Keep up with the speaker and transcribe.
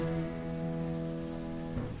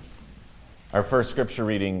Our first scripture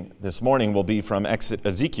reading this morning will be from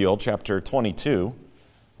Ezekiel chapter 22.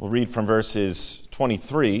 We'll read from verses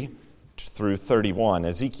 23 through 31.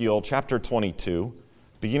 Ezekiel chapter 22,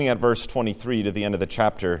 beginning at verse 23 to the end of the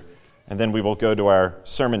chapter, and then we will go to our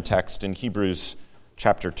sermon text in Hebrews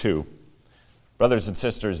chapter 2. Brothers and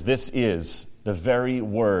sisters, this is the very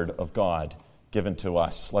word of God given to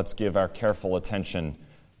us. Let's give our careful attention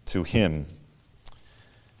to him.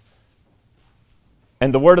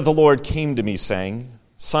 And the word of the Lord came to me, saying,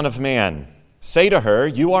 Son of man, say to her,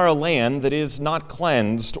 you are a land that is not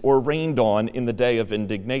cleansed or rained on in the day of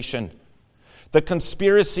indignation. The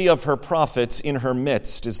conspiracy of her prophets in her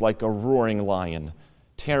midst is like a roaring lion,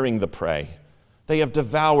 tearing the prey. They have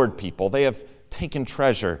devoured people. They have taken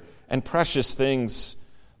treasure and precious things.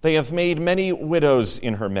 They have made many widows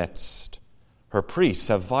in her midst. Her priests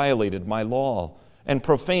have violated my law and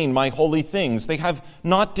profaned my holy things. They have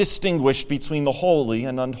not distinguished between the holy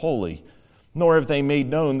and unholy, nor have they made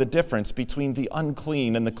known the difference between the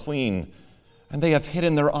unclean and the clean. And they have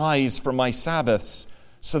hidden their eyes from my Sabbaths,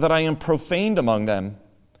 so that I am profaned among them.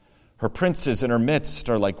 Her princes in her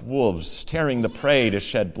midst are like wolves, tearing the prey to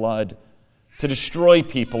shed blood, to destroy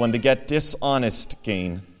people and to get dishonest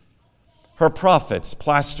gain. Her prophets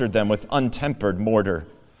plastered them with untempered mortar,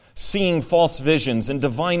 seeing false visions and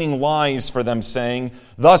divining lies for them, saying,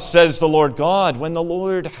 Thus says the Lord God, when the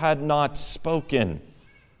Lord had not spoken.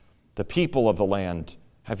 The people of the land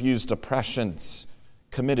have used oppressions,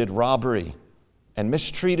 committed robbery, and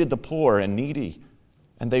mistreated the poor and needy,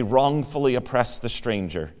 and they wrongfully oppressed the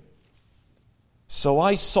stranger. So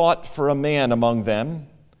I sought for a man among them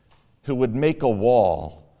who would make a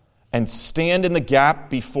wall and stand in the gap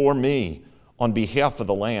before me on behalf of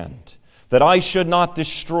the land, that I should not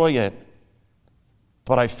destroy it,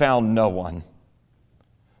 but I found no one.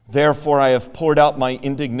 Therefore I have poured out my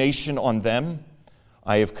indignation on them.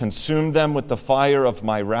 I have consumed them with the fire of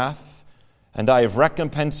my wrath, and I have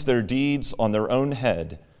recompensed their deeds on their own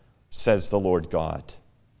head, says the Lord God.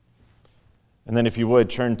 And then if you would,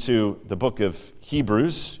 turn to the book of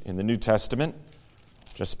Hebrews in the New Testament,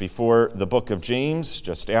 just before the book of James,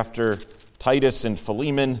 just after Titus and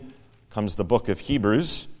Philemon comes the book of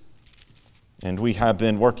Hebrews. And we have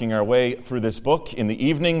been working our way through this book in the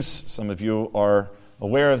evenings. Some of you are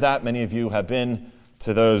aware of that. Many of you have been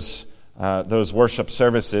to those worship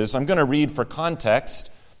services. I'm going to read for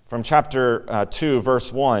context from chapter 2,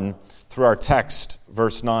 verse 1, through our text,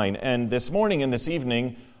 verse 9. And this morning and this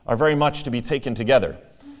evening are very much to be taken together.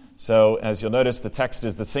 So as you'll notice, the text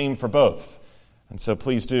is the same for both. And so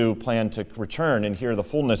please do plan to return and hear the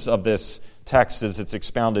fullness of this text as it's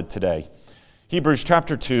expounded today. Hebrews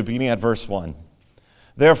chapter 2, beginning at verse 1.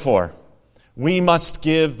 Therefore, we must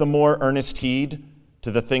give the more earnest heed to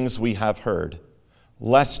the things we have heard,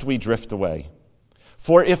 lest we drift away.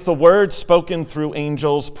 For if the word spoken through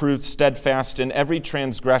angels proved steadfast in every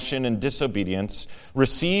transgression and disobedience,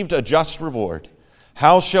 received a just reward,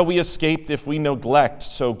 how shall we escape if we neglect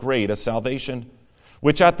so great a salvation,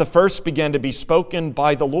 which at the first began to be spoken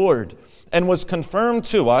by the Lord, and was confirmed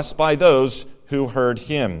to us by those who heard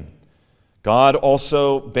him? God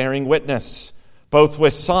also bearing witness, both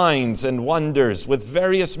with signs and wonders, with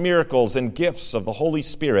various miracles and gifts of the Holy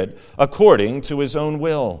Spirit, according to his own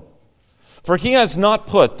will. For he has not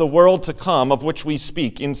put the world to come of which we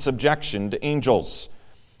speak in subjection to angels.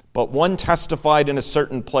 But one testified in a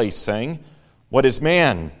certain place, saying, What is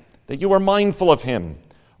man, that you are mindful of him,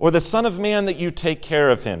 or the Son of Man, that you take care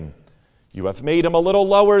of him? You have made him a little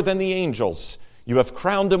lower than the angels. You have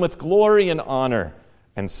crowned him with glory and honor,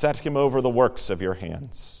 and set him over the works of your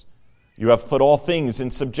hands. You have put all things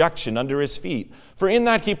in subjection under his feet. For in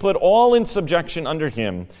that he put all in subjection under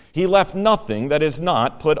him, he left nothing that is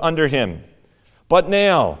not put under him. But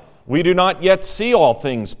now we do not yet see all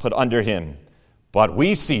things put under him, but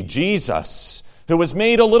we see Jesus, who was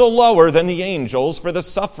made a little lower than the angels for the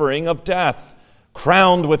suffering of death,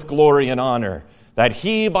 crowned with glory and honor, that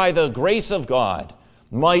he, by the grace of God,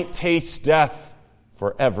 might taste death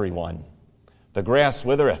for everyone. The grass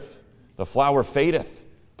withereth, the flower fadeth,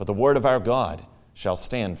 but the word of our God shall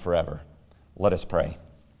stand forever. Let us pray.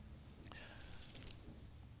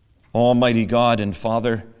 Almighty God and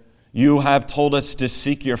Father, you have told us to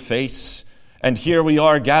seek your face, and here we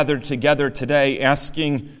are gathered together today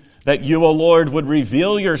asking that you, O Lord, would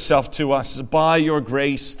reveal yourself to us by your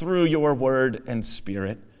grace through your word and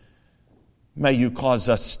spirit. May you cause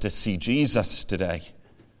us to see Jesus today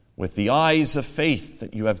with the eyes of faith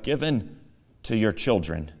that you have given to your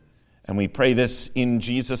children. And we pray this in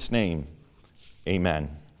Jesus' name. Amen.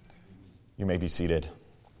 You may be seated.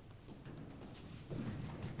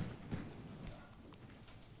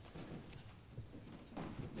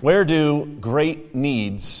 Where do great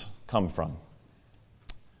needs come from?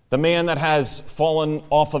 The man that has fallen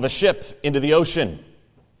off of a ship into the ocean,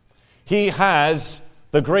 he has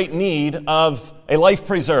the great need of a life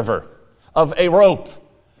preserver, of a rope,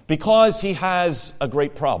 because he has a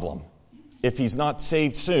great problem. If he's not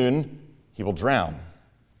saved soon, he will drown.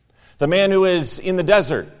 The man who is in the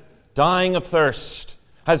desert, dying of thirst,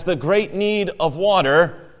 has the great need of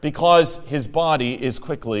water because his body is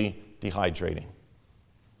quickly dehydrating.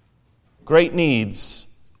 Great needs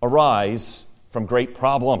arise from great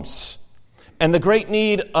problems. And the great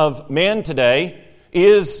need of man today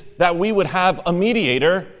is that we would have a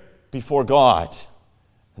mediator before God.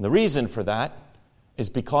 And the reason for that is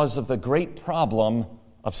because of the great problem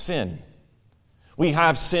of sin. We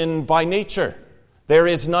have sin by nature. There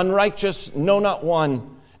is none righteous, no, not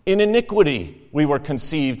one. In iniquity we were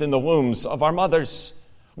conceived in the wombs of our mothers.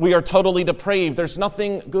 We are totally depraved. There's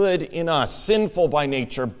nothing good in us, sinful by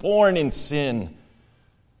nature, born in sin.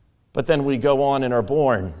 But then we go on and are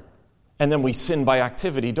born, and then we sin by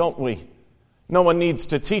activity, don't we? No one needs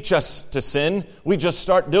to teach us to sin. We just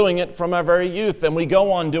start doing it from our very youth, and we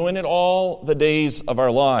go on doing it all the days of our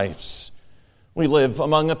lives. We live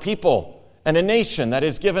among a people and a nation that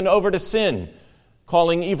is given over to sin,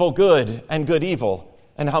 calling evil good and good evil,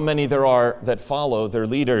 and how many there are that follow their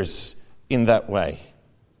leaders in that way.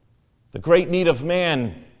 The great need of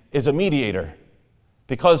man is a mediator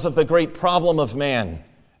because of the great problem of man,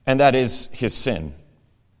 and that is his sin.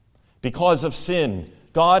 Because of sin,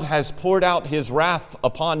 God has poured out his wrath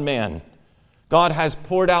upon man. God has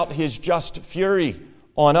poured out his just fury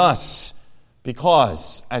on us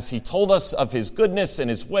because, as he told us of his goodness and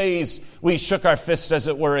his ways, we shook our fist, as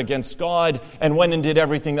it were, against God and went and did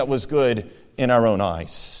everything that was good in our own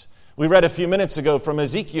eyes. We read a few minutes ago from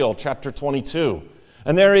Ezekiel chapter 22,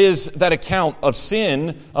 and there is that account of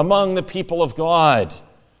sin among the people of God.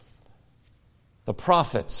 The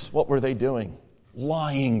prophets, what were they doing?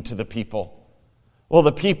 Lying to the people. Well,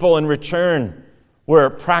 the people in return were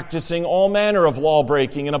practicing all manner of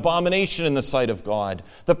law-breaking and abomination in the sight of God.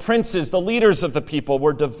 The princes, the leaders of the people,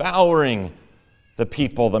 were devouring the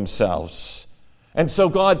people themselves. And so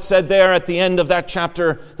God said there at the end of that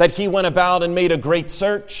chapter that he went about and made a great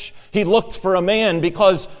search. He looked for a man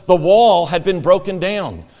because the wall had been broken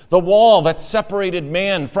down. The wall that separated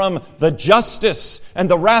man from the justice and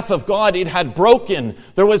the wrath of God, it had broken.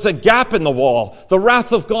 There was a gap in the wall. The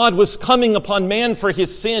wrath of God was coming upon man for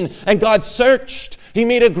his sin, and God searched. He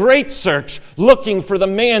made a great search, looking for the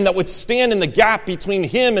man that would stand in the gap between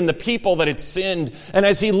him and the people that had sinned. And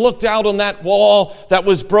as he looked out on that wall that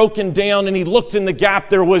was broken down, and he looked in the gap,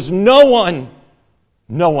 there was no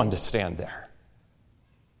one to stand there.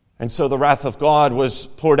 And so the wrath of God was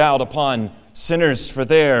poured out upon sinners for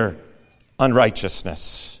their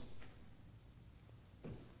unrighteousness.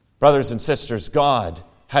 Brothers and sisters, God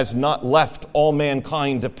has not left all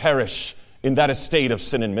mankind to perish in that estate of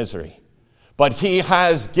sin and misery, but he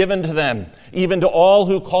has given to them, even to all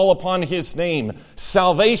who call upon his name,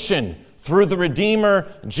 salvation through the Redeemer,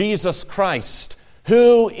 Jesus Christ,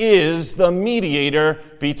 who is the mediator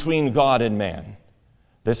between God and man.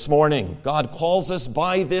 This morning, God calls us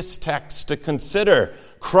by this text to consider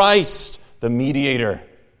Christ, the mediator.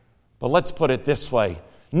 But let's put it this way,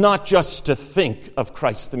 not just to think of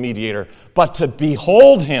Christ the mediator, but to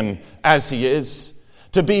behold him as he is,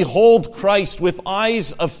 to behold Christ with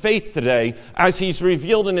eyes of faith today as he's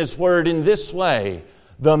revealed in his word in this way,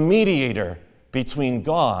 the mediator between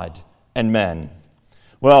God and men.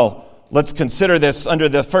 Well, let's consider this under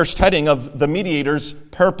the first heading of the mediator's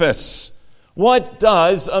purpose. What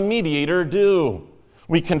does a mediator do?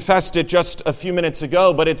 We confessed it just a few minutes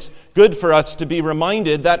ago, but it's good for us to be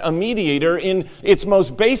reminded that a mediator, in its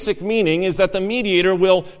most basic meaning, is that the mediator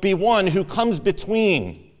will be one who comes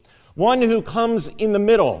between, one who comes in the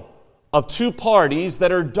middle of two parties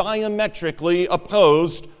that are diametrically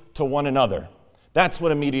opposed to one another. That's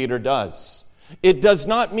what a mediator does. It does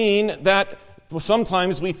not mean that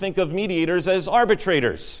sometimes we think of mediators as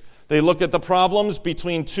arbitrators. They look at the problems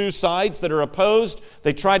between two sides that are opposed.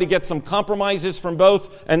 They try to get some compromises from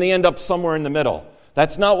both, and they end up somewhere in the middle.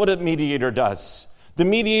 That's not what a mediator does. The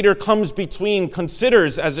mediator comes between,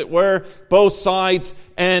 considers, as it were, both sides,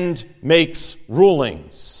 and makes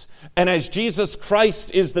rulings. And as Jesus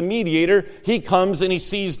Christ is the mediator, he comes and he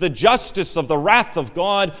sees the justice of the wrath of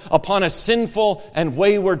God upon a sinful and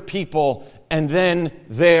wayward people, and then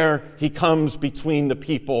there he comes between the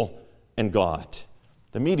people and God.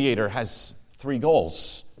 The mediator has three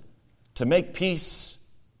goals: to make peace,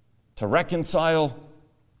 to reconcile,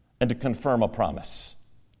 and to confirm a promise.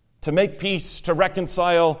 To make peace, to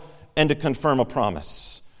reconcile, and to confirm a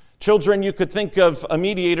promise. Children, you could think of a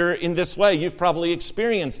mediator in this way. You've probably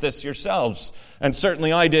experienced this yourselves, and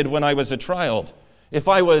certainly I did when I was a child. If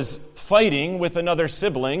I was fighting with another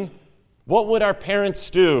sibling, what would our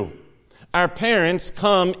parents do? Our parents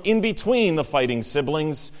come in between the fighting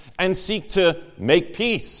siblings and seek to make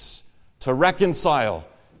peace, to reconcile,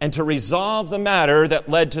 and to resolve the matter that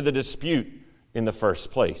led to the dispute in the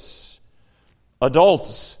first place.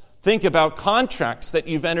 Adults, think about contracts that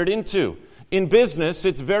you've entered into. In business,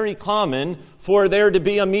 it's very common for there to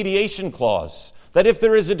be a mediation clause, that if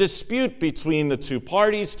there is a dispute between the two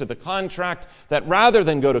parties to the contract, that rather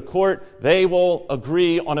than go to court, they will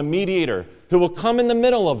agree on a mediator who will come in the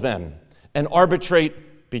middle of them and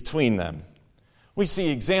arbitrate between them. We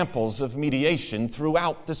see examples of mediation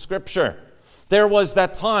throughout the Scripture. There was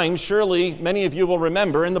that time, surely many of you will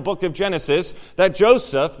remember, in the book of Genesis, that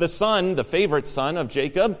Joseph, the favorite son of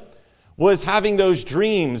Jacob, was having those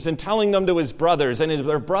dreams and telling them to his brothers, and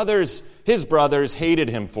his brothers hated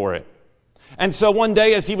him for it. And so one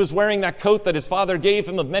day, as he was wearing that coat that his father gave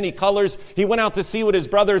him of many colors, he went out to see what his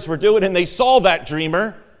brothers were doing, and they saw that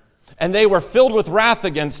dreamer, and they were filled with wrath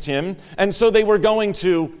against him, and so they were going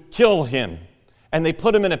to kill him. And they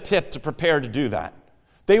put him in a pit to prepare to do that.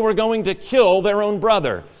 They were going to kill their own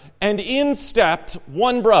brother. And in stepped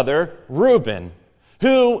one brother, Reuben,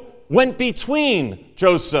 who went between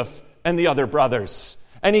Joseph and the other brothers.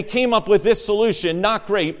 And he came up with this solution, not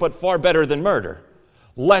great, but far better than murder.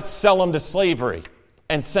 Let's sell him to slavery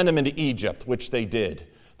and send him into Egypt, which they did.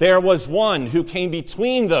 There was one who came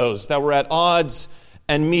between those that were at odds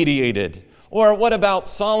and mediated. Or what about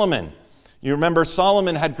Solomon? You remember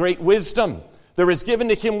Solomon had great wisdom. There was given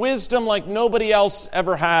to him wisdom like nobody else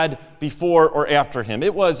ever had before or after him.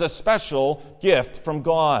 It was a special gift from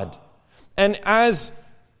God. And as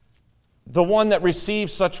the one that received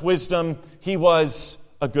such wisdom, he was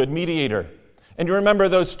a good mediator. And you remember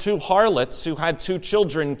those two harlots who had two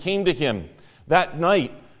children came to him that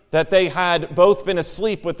night that they had both been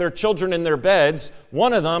asleep with their children in their beds.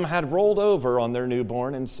 One of them had rolled over on their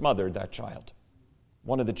newborn and smothered that child.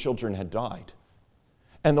 One of the children had died.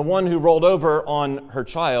 And the one who rolled over on her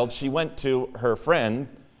child, she went to her friend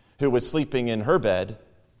who was sleeping in her bed,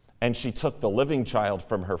 and she took the living child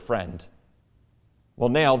from her friend. Well,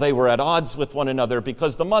 now they were at odds with one another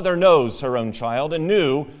because the mother knows her own child and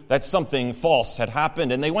knew that something false had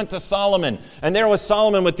happened. And they went to Solomon, and there was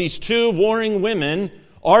Solomon with these two warring women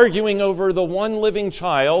arguing over the one living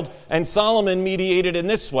child, and Solomon mediated in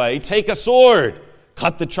this way: take a sword,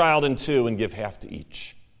 cut the child in two, and give half to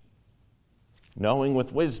each. Knowing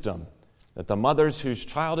with wisdom that the mothers whose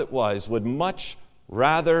child it was would much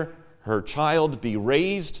rather her child be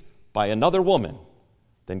raised by another woman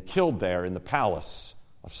than killed there in the palace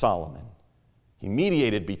of Solomon. He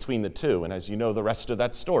mediated between the two, and as you know the rest of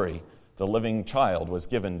that story, the living child was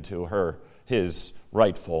given to his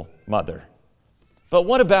rightful mother. But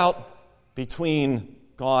what about between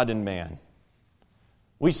God and man?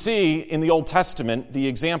 We see in the Old Testament the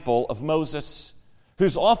example of Moses,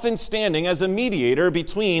 who's often standing as a mediator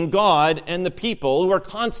between God and the people who are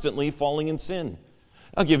constantly falling in sin.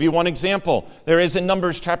 I'll give you one example. There is in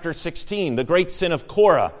Numbers chapter 16, the great sin of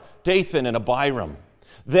Korah, Dathan, and Abiram.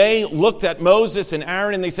 They looked at Moses and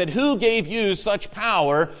Aaron and they said, "Who gave you such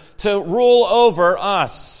power to rule over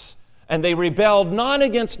us?" And they rebelled not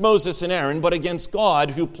against Moses and Aaron, but against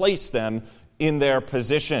God who placed them in their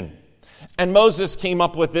position. And Moses came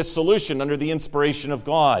up with this solution under the inspiration of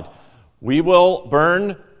God. We will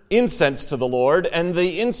burn incense to the Lord, and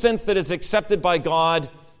the incense that is accepted by God,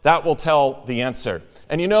 that will tell the answer.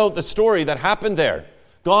 And you know the story that happened there.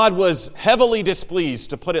 God was heavily displeased,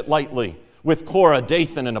 to put it lightly, with Korah,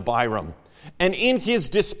 Dathan, and Abiram. And in his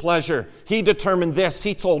displeasure, he determined this.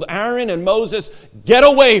 He told Aaron and Moses, "Get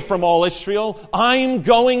away from all Israel. I'm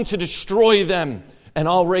going to destroy them, and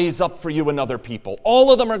I'll raise up for you another people.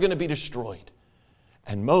 All of them are going to be destroyed."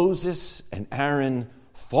 And Moses and Aaron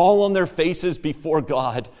fall on their faces before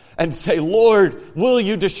God and say, "Lord, will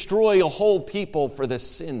you destroy a whole people for the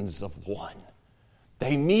sins of one?"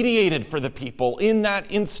 They mediated for the people. In that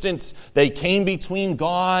instance, they came between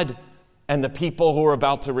God and the people who were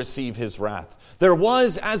about to receive his wrath. There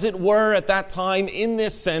was, as it were, at that time, in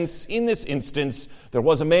this instance, there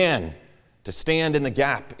was a man to stand in the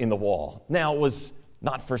gap in the wall. Now, it was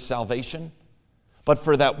not for salvation, but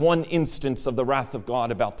for that one instance of the wrath of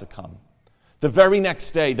God about to come. The very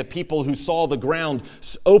next day, the people who saw the ground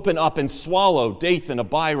open up and swallow Dathan,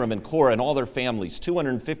 Abiram, and Korah and all their families,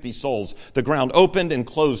 250 souls, the ground opened and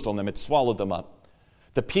closed on them. It swallowed them up.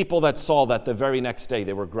 The people that saw that the very next day,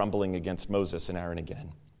 they were grumbling against Moses and Aaron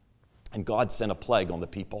again. And God sent a plague on the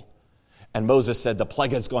people. And Moses said, the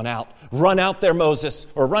plague has gone out. Run out there, Moses,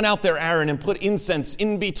 or run out there, Aaron, and put incense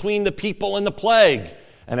in between the people and the plague.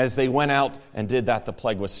 And as they went out and did that, the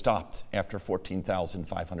plague was stopped after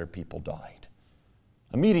 14,500 people died.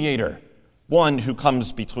 A mediator, one who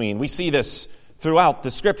comes between. We see this throughout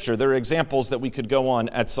the Scripture. There are examples that we could go on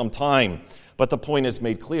at some time, but the point is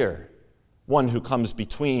made clear. One who comes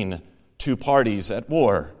between two parties at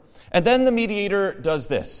war. And then the mediator does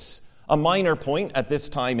this, a minor point at this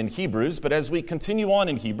time in Hebrews, but as we continue on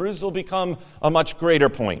in Hebrews, it will become a much greater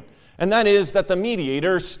point. And that is that the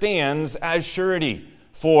mediator stands as surety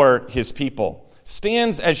for his people.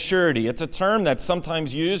 Stands as surety. It's a term that's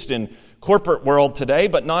sometimes used in corporate world today,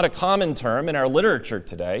 but not a common term in our literature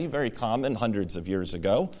today, very common hundreds of years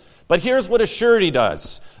ago. But here's what a surety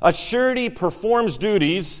does. A surety performs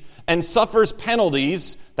duties and suffers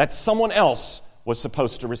penalties that someone else was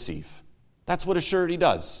supposed to receive. That's what a surety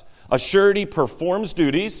does. A surety performs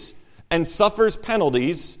duties and suffers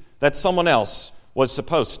penalties that someone else was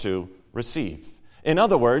supposed to receive. In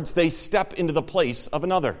other words, they step into the place of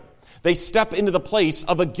another. They step into the place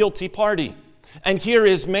of a guilty party. And here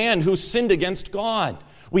is man who sinned against God.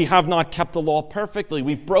 We have not kept the law perfectly.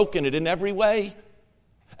 We've broken it in every way.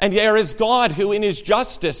 And there is God who in his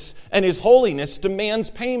justice and his holiness demands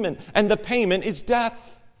payment, and the payment is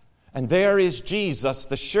death. And there is Jesus,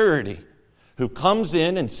 the surety, who comes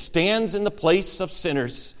in and stands in the place of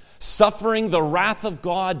sinners, suffering the wrath of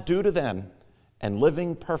God due to them and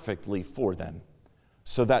living perfectly for them,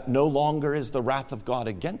 so that no longer is the wrath of God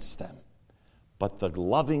against them, but the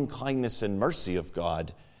loving kindness and mercy of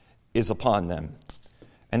God is upon them.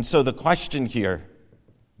 And so the question here,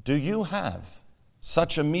 do you have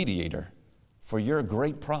such a mediator for your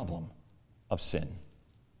great problem of sin?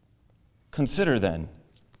 Consider then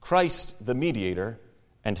Christ the mediator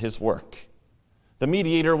and his work. The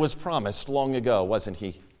mediator was promised long ago, wasn't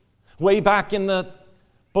he? Way back in the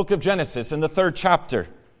book of Genesis, in the 3rd chapter,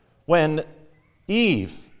 when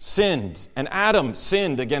Eve sinned and Adam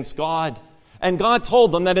sinned against God. And God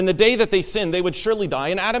told them that in the day that they sinned, they would surely die.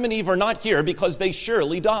 And Adam and Eve are not here because they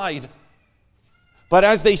surely died. But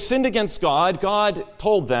as they sinned against God, God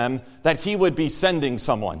told them that he would be sending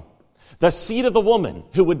someone, the seed of the woman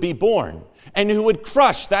who would be born and who would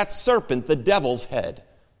crush that serpent, the devil's head.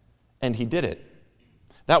 And he did it.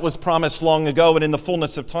 That was promised long ago, and in the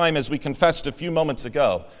fullness of time, as we confessed a few moments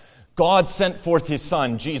ago, God sent forth his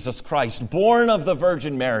Son, Jesus Christ, born of the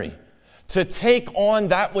Virgin Mary, to take on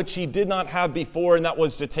that which he did not have before, and that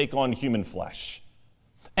was to take on human flesh.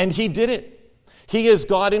 And he did it. He is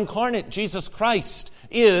God incarnate. Jesus Christ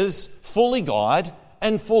is fully God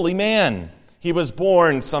and fully man. He was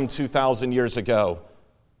born some 2,000 years ago.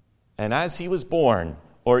 And as he was born,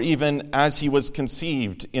 or even as he was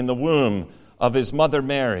conceived in the womb of his mother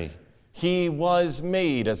Mary, he was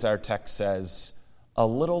made, as our text says, a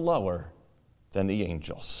little lower than the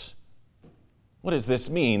angels. What does this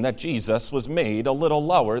mean, that Jesus was made a little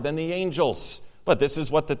lower than the angels? But this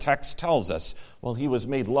is what the text tells us. Well, he was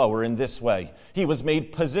made lower in this way. He was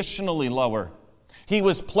made positionally lower. He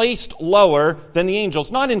was placed lower than the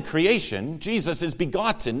angels, not in creation. Jesus is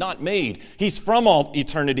begotten, not made. He's from all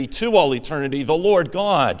eternity to all eternity, the Lord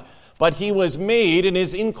God. But he was made in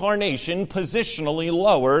his incarnation positionally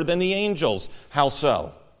lower than the angels. How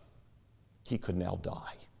so? He could now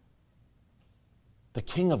die. The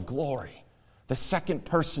King of glory, the second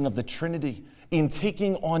person of the Trinity, in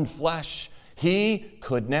taking on flesh, he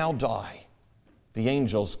could now die. The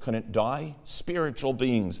angels couldn't die. Spiritual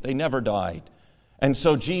beings, they never died. And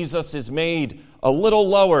so Jesus is made a little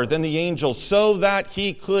lower than the angels so that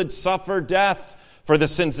he could suffer death for the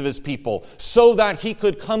sins of his people, so that he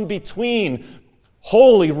could come between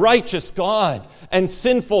holy, righteous God and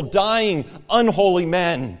sinful, dying, unholy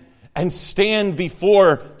men, and stand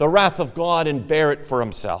before the wrath of God and bear it for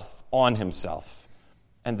himself, on himself.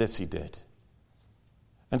 And this he did.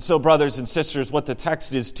 And so, brothers and sisters, what the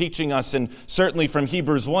text is teaching us, and certainly from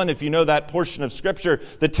Hebrews 1, if you know that portion of Scripture,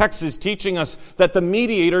 the text is teaching us that the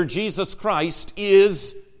mediator, Jesus Christ,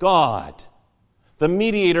 is God. The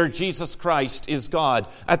mediator, Jesus Christ, is God.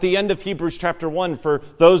 At the end of Hebrews chapter 1, for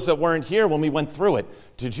those that weren't here when we went through it,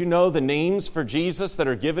 did you know the names for Jesus that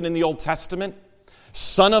are given in the Old Testament?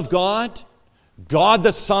 Son of God, God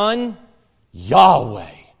the Son,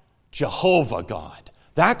 Yahweh, Jehovah God.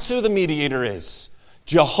 That's who the mediator is.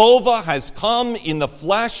 Jehovah has come in the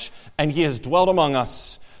flesh and he has dwelt among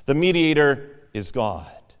us. The mediator is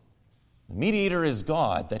God. The mediator is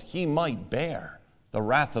God that he might bear the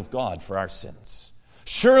wrath of God for our sins.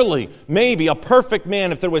 Surely, maybe a perfect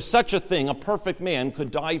man, if there was such a thing, a perfect man could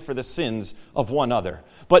die for the sins of one other.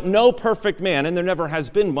 But no perfect man, and there never has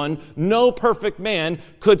been one, no perfect man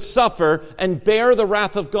could suffer and bear the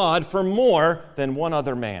wrath of God for more than one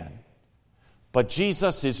other man. But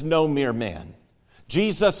Jesus is no mere man.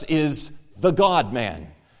 Jesus is the God-man.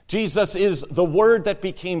 Jesus is the Word that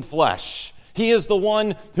became flesh. He is the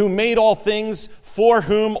one who made all things, for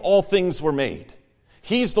whom all things were made.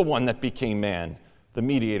 He's the one that became man. The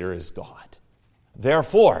mediator is God.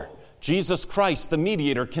 Therefore, Jesus Christ, the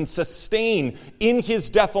mediator, can sustain in his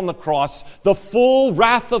death on the cross the full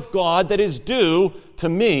wrath of God that is due to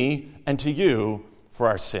me and to you for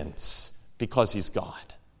our sins, because he's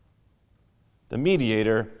God. The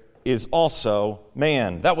mediator is also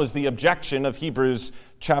man. That was the objection of Hebrews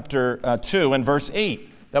chapter 2 and verse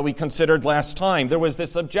 8 that we considered last time. There was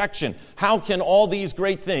this objection. How can all these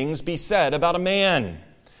great things be said about a man?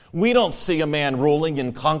 We don't see a man ruling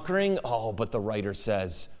and conquering. Oh, but the writer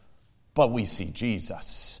says, but we see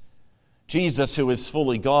Jesus. Jesus, who is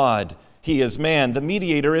fully God, he is man. The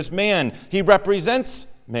mediator is man. He represents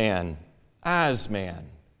man as man.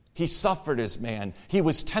 He suffered as man. He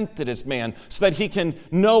was tempted as man so that he can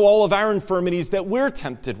know all of our infirmities that we're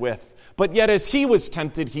tempted with. But yet as he was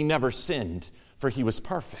tempted, he never sinned, for he was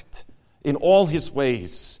perfect in all his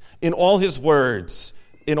ways, in all his words,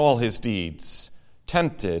 in all his deeds.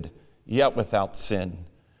 Tempted, yet without sin.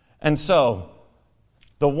 And so,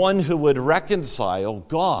 the one who would reconcile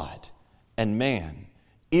God and man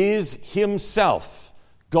is himself,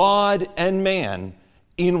 God and man,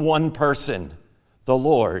 in one person, the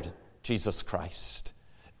Lord Jesus Christ.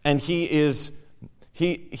 And he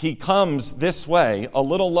comes this way, a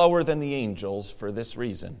little lower than the angels, for this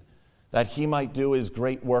reason, that he might do his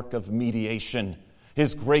great work of mediation,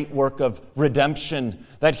 his great work of redemption,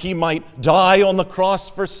 that he might die on the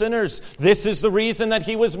cross for sinners. This is the reason that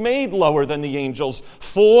he was made lower than the angels,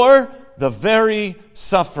 for the very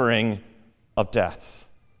suffering of death.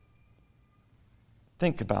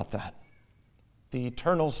 Think about that. The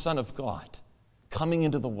eternal Son of God coming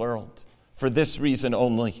into the world for this reason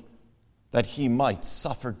only, that he might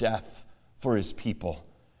suffer death for his people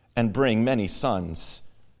and bring many sons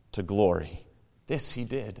to glory. This he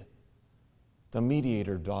did. The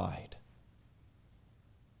mediator died.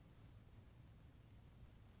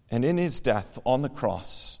 And in his death on the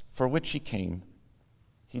cross, for which he came,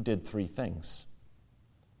 he did three things.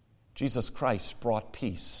 Jesus Christ brought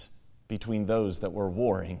peace between those that were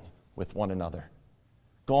warring with one another.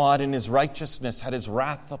 God in his righteousness had his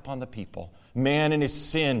wrath upon the people. Man in his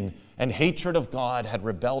sin and hatred of God had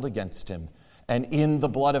rebelled against him. And in the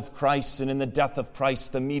blood of Christ and in the death of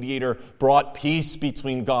Christ, the mediator brought peace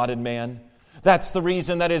between God and man. That's the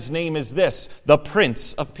reason that his name is this, the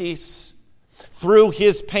Prince of Peace. Through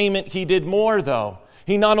his payment, he did more, though.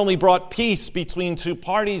 He not only brought peace between two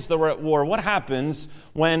parties that were at war. What happens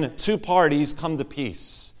when two parties come to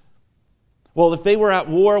peace? Well, if they were at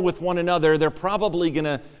war with one another, they're probably going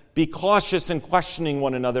to be cautious in questioning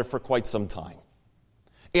one another for quite some time.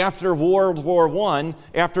 After World War I,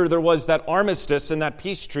 after there was that armistice and that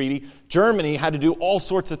peace treaty, Germany had to do all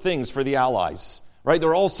sorts of things for the Allies. Right? There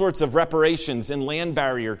were all sorts of reparations and land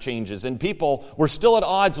barrier changes, and people were still at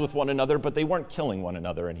odds with one another, but they weren't killing one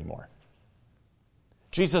another anymore.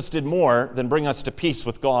 Jesus did more than bring us to peace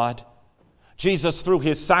with God. Jesus, through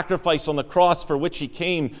his sacrifice on the cross for which he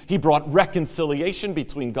came, he brought reconciliation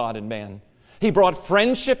between God and man. He brought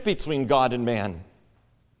friendship between God and man.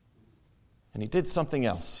 And he did something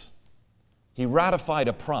else. He ratified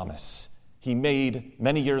a promise he made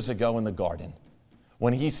many years ago in the garden.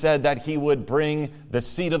 When he said that he would bring the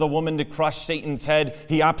seed of the woman to crush Satan's head,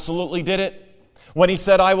 he absolutely did it. When he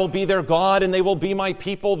said, I will be their God and they will be my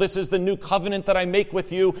people, this is the new covenant that I make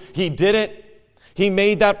with you, he did it. He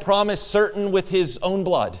made that promise certain with his own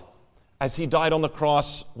blood as he died on the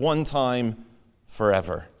cross one time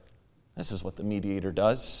forever. This is what the mediator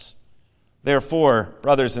does. Therefore,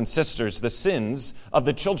 brothers and sisters, the sins of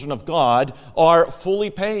the children of God are fully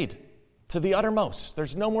paid to the uttermost.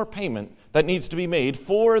 There's no more payment that needs to be made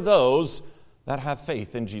for those that have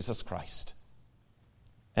faith in Jesus Christ,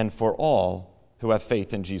 and for all who have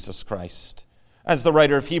faith in Jesus Christ. As the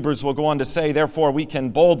writer of Hebrews will go on to say, therefore we can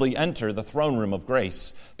boldly enter the throne room of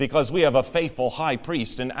grace, because we have a faithful high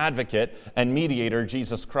priest and advocate and mediator,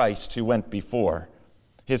 Jesus Christ, who went before.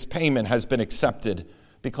 His payment has been accepted,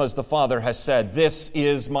 because the Father has said, this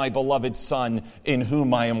is my beloved Son in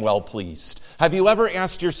whom I am well pleased. Have you ever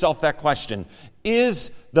asked yourself that question?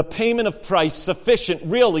 Is the payment of Christ sufficient,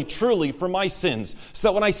 really, truly, for my sins, so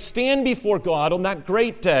that when I stand before God on that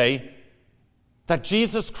great day, that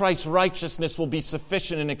Jesus Christ's righteousness will be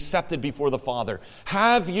sufficient and accepted before the Father.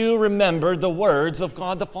 Have you remembered the words of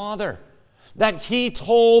God the Father that he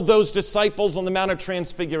told those disciples on the Mount of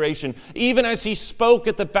Transfiguration, even as he spoke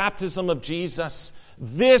at the baptism of Jesus?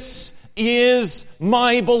 This is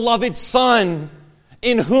my beloved Son,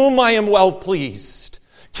 in whom I am well pleased.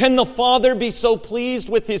 Can the Father be so pleased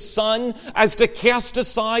with his Son as to cast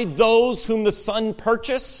aside those whom the Son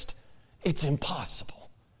purchased? It's impossible.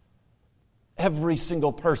 Every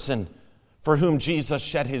single person for whom Jesus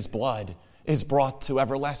shed his blood is brought to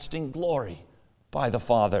everlasting glory by the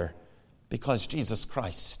Father, because Jesus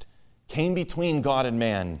Christ came between God and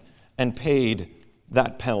man and paid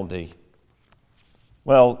that penalty.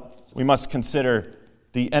 Well, we must consider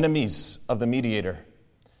the enemies of the mediator,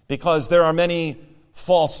 because there are many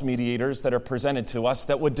false mediators that are presented to us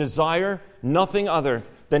that would desire nothing other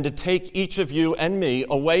than to take each of you and me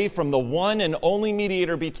away from the one and only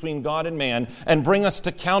mediator between God and man and bring us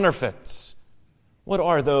to counterfeits. What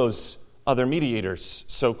are those other mediators,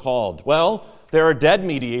 so-called? Well, there are dead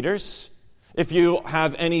mediators. If you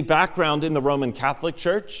have any background in the Roman Catholic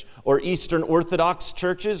Church or Eastern Orthodox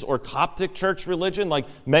churches or Coptic church religion, like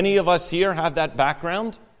many of us here have that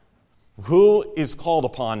background, who is called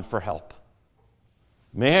upon for help?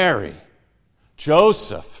 Mary,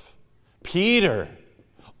 Joseph, Peter.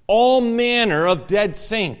 All manner of dead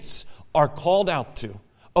saints are called out to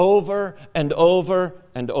over and over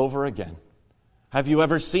and over again. Have you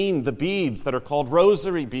ever seen the beads that are called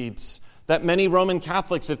rosary beads that many Roman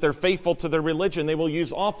Catholics, if they're faithful to their religion, they will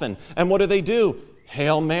use often? And what do?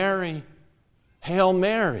 Hail Mary, Hail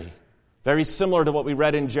Mary. Very similar to what we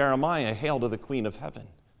read in Jeremiah, Hail to the Queen of Heaven.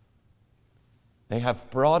 They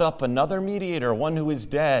have brought up another mediator, one who is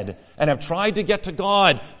dead, and have tried to get to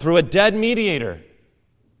God through a dead mediator.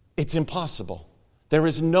 It's impossible. There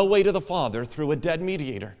is no way to the Father through a dead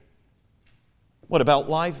mediator. What about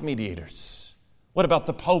live mediators? What about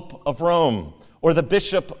the Pope of Rome, or the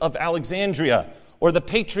Bishop of Alexandria, or the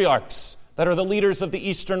patriarchs that are the leaders of the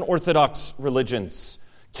Eastern Orthodox religions?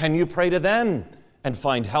 Can you pray to them and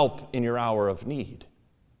find help in your hour of need?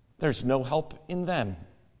 There's no help in them.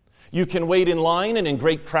 You can wait in line and in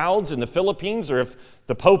great crowds in the Philippines, or if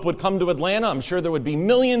the Pope would come to Atlanta, I'm sure there would be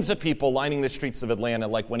millions of people lining the streets of Atlanta,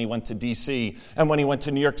 like when he went to D.C. and when he went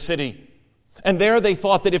to New York City. And there they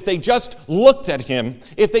thought that if they just looked at him,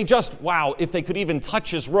 if they could even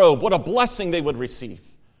touch his robe, what a blessing they would receive.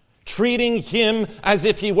 Treating him as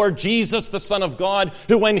if he were Jesus, the Son of God,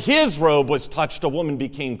 who when his robe was touched, a woman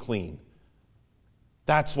became clean.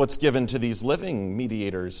 That's what's given to these living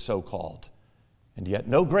mediators, so-called. And yet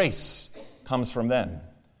no grace comes from them.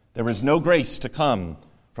 There is no grace to come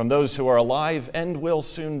from those who are alive and will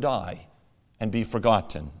soon die and be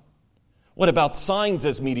forgotten. What about signs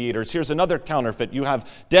as mediators? Here's another counterfeit. You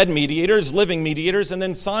have dead mediators, living mediators, and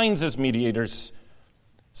then signs as mediators.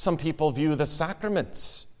 Some people view the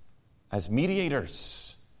sacraments as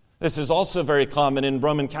mediators. This is also very common in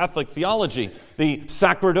Roman Catholic theology, the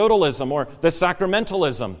sacerdotalism or the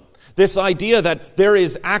sacramentalism. This idea that there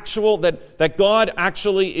is that God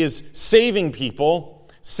actually is saving people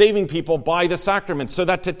by the sacraments, so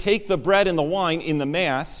that to take the bread and the wine in the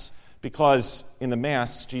Mass, because in the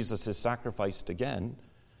Mass Jesus is sacrificed again,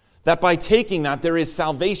 that by taking that there is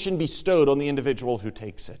salvation bestowed on the individual who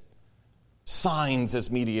takes it. Signs as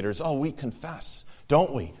mediators. Oh, we confess,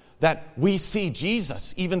 don't we, that we see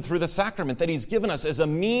Jesus even through the sacrament that he's given us as a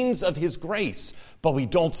means of his grace, but we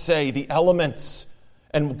don't say the elements.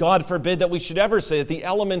 And God forbid that we should ever say that the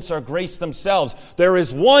elements are grace themselves. There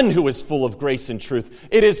is one who is full of grace and truth.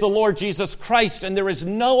 It is the Lord Jesus Christ, and there is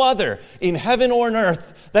no other in heaven or on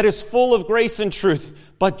earth that is full of grace and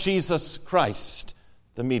truth but Jesus Christ,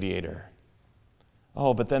 the mediator.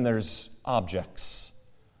 Oh, but then there's objects.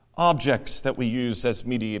 Objects that we use as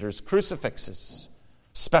mediators. Crucifixes,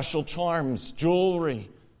 special charms, jewelry,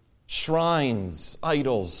 shrines,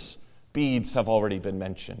 idols, beads have already been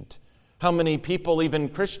mentioned. How many people, even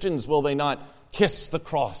Christians, will they not kiss the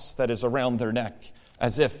cross that is around their neck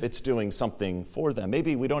as if it's doing something for them?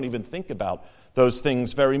 Maybe we don't even think about those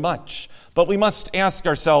things very much. But we must ask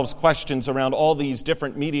ourselves questions around all these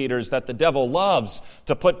different mediators that the devil loves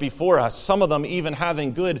to put before us, some of them even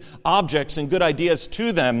having good objects and good ideas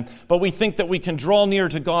to them, but we think that we can draw near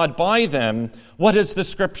to God by them. What does the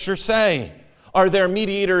Scripture say? Are there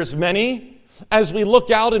mediators many? As we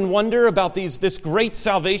look out and wonder about this great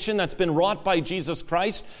salvation that's been wrought by Jesus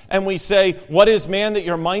Christ, and we say, what is man that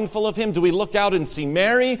you're mindful of him? Do we look out and see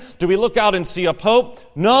Mary? Do we look out and see a pope?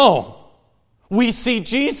 No. We see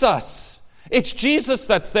Jesus. It's Jesus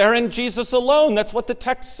that's there, and Jesus alone. That's what the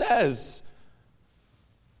text says.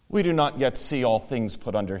 We do not yet see all things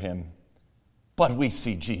put under him. but we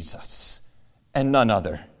see Jesus and none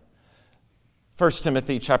other. 1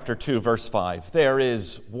 Timothy chapter 2, verse 5, there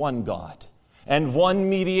is one God and one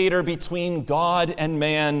mediator between God and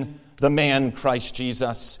man, the man Christ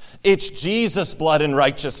Jesus. It's Jesus' blood and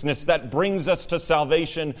righteousness that brings us to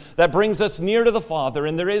salvation, that brings us near to the Father,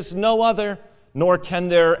 and there is no other, nor can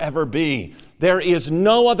there ever be. There is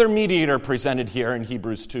no other mediator presented here in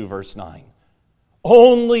Hebrews 2, verse 9.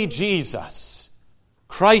 Only Jesus,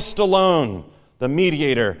 Christ alone, the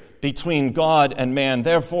mediator between God and man.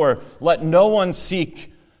 Therefore, let no one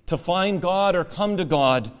seek to find God or come to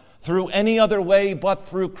God through any other way but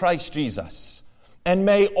through Christ Jesus. And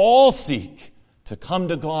may all seek to come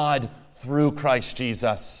to God through Christ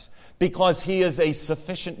Jesus, because he is a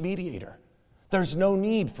sufficient mediator. There's no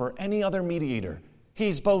need for any other mediator.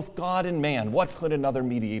 He's both God and man. What could another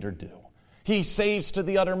mediator do? He saves to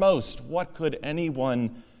the uttermost. What could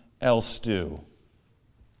anyone else do?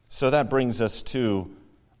 So that brings us to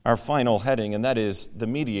our final heading, and that is the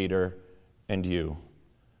mediator and you.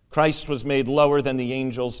 Christ was made lower than the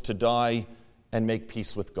angels to die and make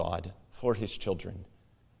peace with God for his children.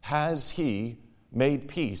 Has he made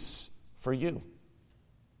peace for you?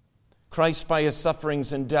 Christ, by his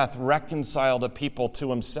sufferings and death, reconciled a people to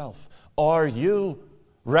himself. Are you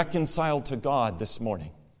reconciled to God this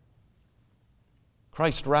morning?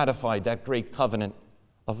 Christ ratified that great covenant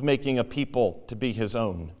of making a people to be his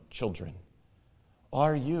own children.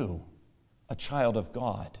 Are you a child of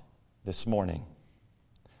God this morning?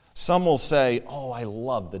 Some will say, oh, I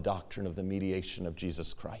love the doctrine of the mediation of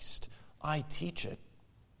Jesus Christ. I teach it.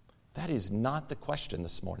 That is not the question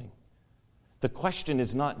this morning. The question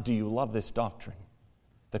is not, do you love this doctrine?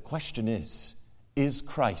 The question is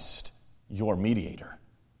Christ your mediator?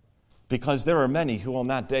 Because there are many who on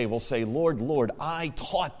that day will say, Lord, Lord, I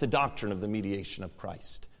taught the doctrine of the mediation of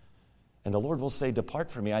Christ. And the Lord will say,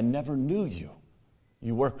 depart from me, I never knew you,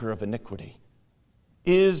 you worker of iniquity.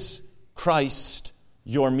 Is Christ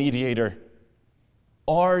your mediator?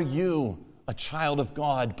 Are you a child of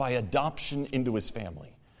God by adoption into his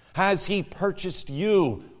family? Has he purchased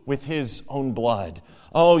you with his own blood?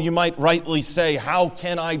 Oh, you might rightly say, how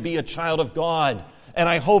can I be a child of God? And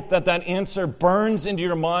I hope that answer burns into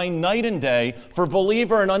your mind night and day. For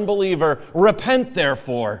believer and unbeliever, repent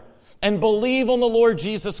therefore, and believe on the Lord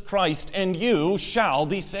Jesus Christ, and you shall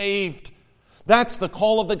be saved. That's the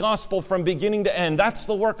call of the gospel from beginning to end. That's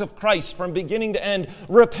the work of Christ from beginning to end.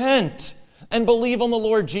 Repent and believe on the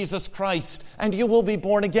Lord Jesus Christ, and you will be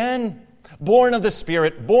born again. Born of the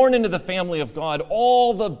Spirit, born into the family of God.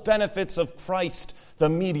 All the benefits of Christ, the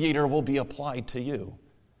mediator, will be applied to you.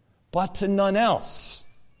 But to none else.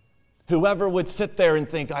 Whoever would sit there and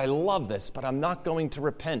think, I love this, but I'm not going to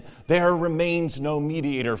repent, there remains no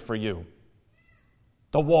mediator for you.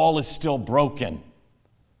 The wall is still broken.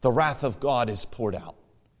 The wrath of God is poured out.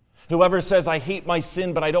 Whoever says, I hate my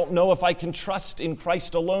sin, but I don't know if I can trust in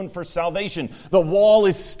Christ alone for salvation, the wall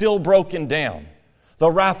is still broken down.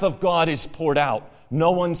 The wrath of God is poured out.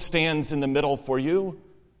 No one stands in the middle for you.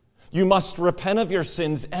 You must repent of your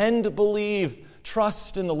sins and believe.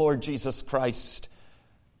 Trust in the Lord Jesus Christ.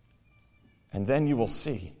 And then you will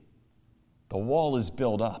see the wall is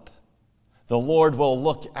built up. The Lord will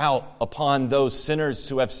look out upon those sinners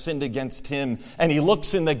who have sinned against him, and he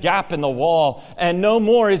looks in the gap in the wall, and no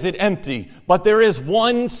more is it empty, but there is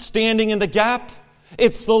one standing in the gap.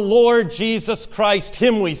 It's the Lord Jesus Christ.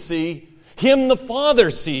 Him we see. Him the Father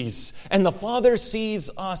sees, and the Father sees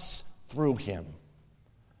us through him.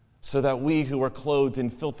 So that we who are clothed in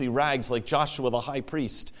filthy rags, like Joshua the high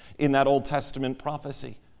priest in that Old Testament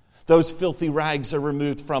prophecy, those filthy rags are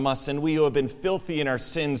removed from us, and we who have been filthy in our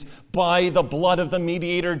sins by the blood of the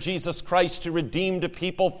mediator, Jesus Christ, who redeemed a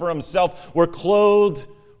people for himself, we're clothed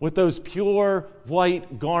with those pure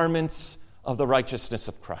white garments of the righteousness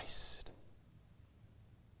of Christ.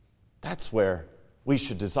 That's where we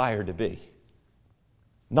should desire to be.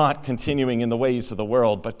 Not continuing in the ways of the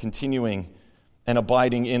world, but continuing and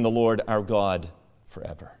abiding in the Lord our God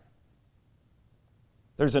forever.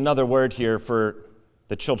 There's another word here for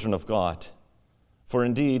the children of God. For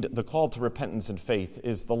indeed, the call to repentance and faith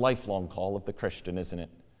is the lifelong call of the Christian, isn't it?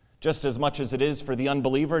 Just as much as it is for the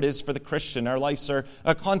unbeliever, it is for the Christian. Our lives are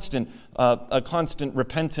a constant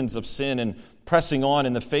repentance of sin and pressing on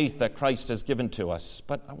in the faith that Christ has given to us.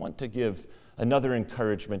 But I want to give another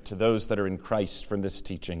encouragement to those that are in Christ from this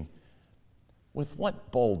teaching. With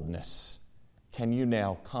what boldness can you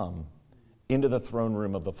now come into the throne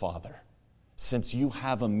room of the Father, since you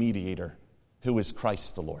have a mediator who is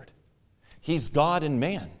Christ the Lord? He's God and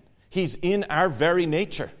man. He's in our very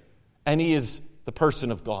nature, and he is the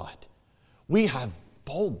person of God. We have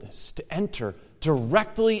boldness to enter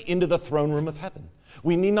directly into the throne room of heaven.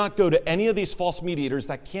 We need not go to any of these false mediators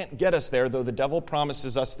that can't get us there, though the devil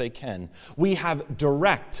promises us they can. We have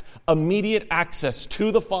direct, immediate access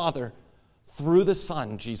to the Father through the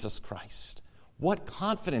Son, Jesus Christ. What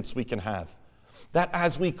confidence we can have that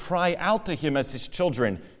as we cry out to him as his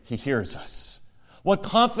children, he hears us. What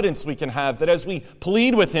confidence we can have that as we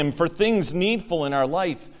plead with him for things needful in our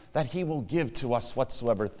life, that he will give to us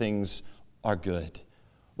whatsoever things are good.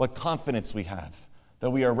 What confidence we have that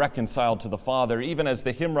we are reconciled to the Father, even as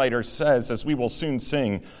the hymn writer says, as we will soon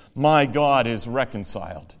sing, my God is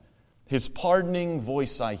reconciled. His pardoning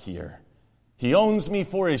voice I hear. He owns me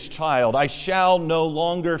for his child. I shall no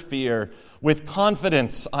longer fear. With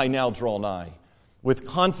confidence I now draw nigh. With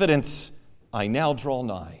confidence I now draw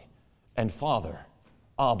nigh. And Father,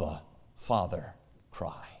 Abba, Father,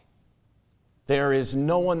 cry. There is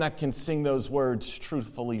no one that can sing those words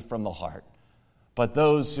truthfully from the heart, but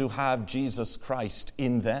those who have Jesus Christ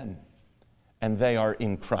in them, and they are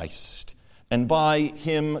in Christ. And by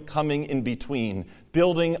him coming in between,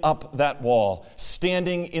 building up that wall,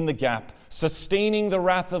 standing in the gap, sustaining the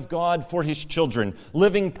wrath of God for his children,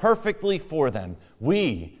 living perfectly for them,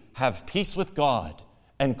 we have peace with God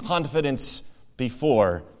and confidence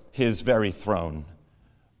before his very throne.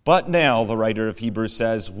 But now, the writer of Hebrews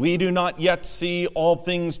says, we do not yet see all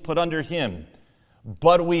things put under him,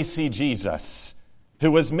 but we see Jesus,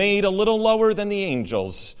 who was made a little lower than the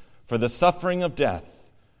angels for the suffering of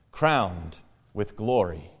death, crowned with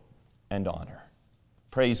glory and honor.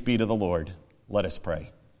 Praise be to the Lord. Let us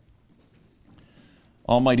pray.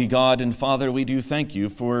 Almighty God and Father, we do thank you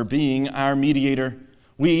for being our mediator.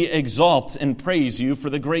 We exalt and praise you for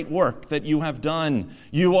the great work that you have done.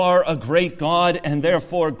 You are a great God and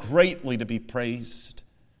therefore greatly to be praised.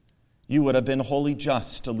 You would have been wholly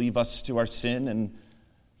just to leave us to our sin and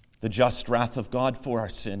the just wrath of God for our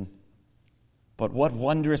sin. But what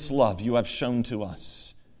wondrous love you have shown to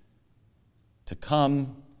us to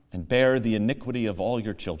come and bear the iniquity of all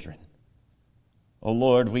your children. O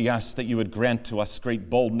Lord, we ask that you would grant to us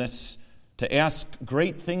great boldness to ask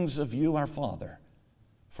great things of you, our Father.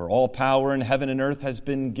 For all power in heaven and earth has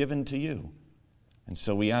been given to you. And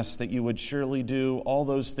so we ask that you would surely do all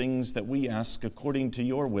those things that we ask according to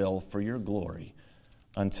your will for your glory,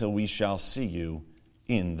 until we shall see you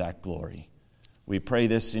in that glory. We pray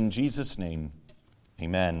this in Jesus' name.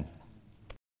 Amen.